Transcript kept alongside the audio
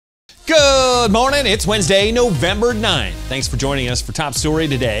Good morning. It's Wednesday, November 9th. Thanks for joining us for Top Story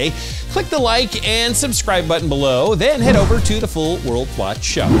today. Click the like and subscribe button below, then head over to the full World Watch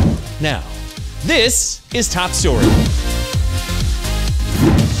show. Now, this is Top Story.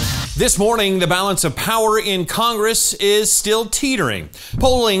 This morning, the balance of power in Congress is still teetering.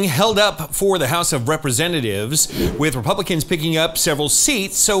 Polling held up for the House of Representatives, with Republicans picking up several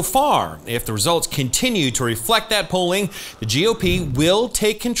seats so far. If the results continue to reflect that polling, the GOP will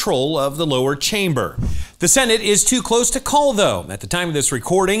take control of the lower chamber. The Senate is too close to call, though. At the time of this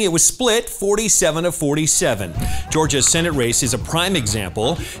recording, it was split 47-47. Georgia's Senate race is a prime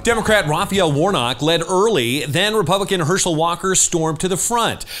example. Democrat Raphael Warnock led early, then Republican Herschel Walker stormed to the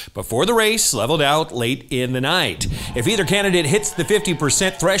front, before the race leveled out late in the night. If either candidate hits the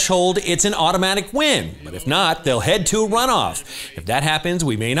 50% threshold, it's an automatic win. But if not, they'll head to a runoff. If that happens,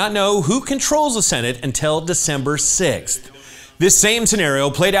 we may not know who controls the Senate until December 6th. This same scenario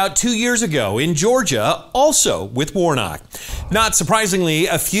played out 2 years ago in Georgia, also with Warnock. Not surprisingly,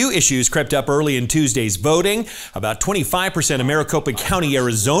 a few issues crept up early in Tuesday's voting. About 25% of Maricopa County,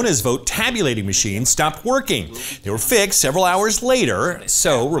 Arizona's vote tabulating machines stopped working. They were fixed several hours later,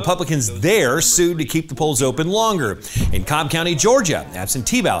 so Republicans there sued to keep the polls open longer. In Cobb County, Georgia,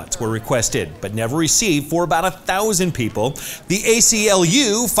 absentee ballots were requested, but never received for about 1,000 people. The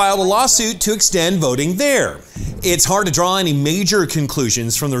ACLU filed a lawsuit to extend voting there. It's hard to draw any major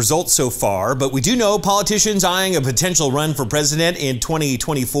conclusions from the results so far, but we do know politicians eyeing a potential run for president in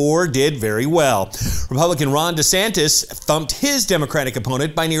 2024 did very well. Republican Ron DeSantis thumped his Democratic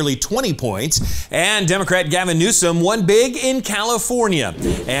opponent by nearly 20 points, and Democrat Gavin Newsom won big in California.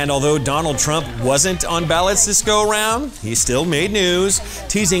 And although Donald Trump wasn't on ballots this go around, he still made news,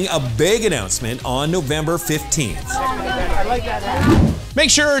 teasing a big announcement on November 15th. I like that. Make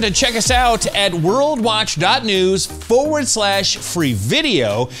sure to check us out at worldwatch.news/free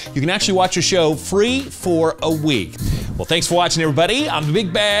video. You can actually watch the show free for a week. Well, thanks for watching, everybody. I'm the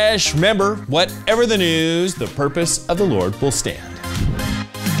Big Bash. Remember, whatever the news, the purpose of the Lord will stand.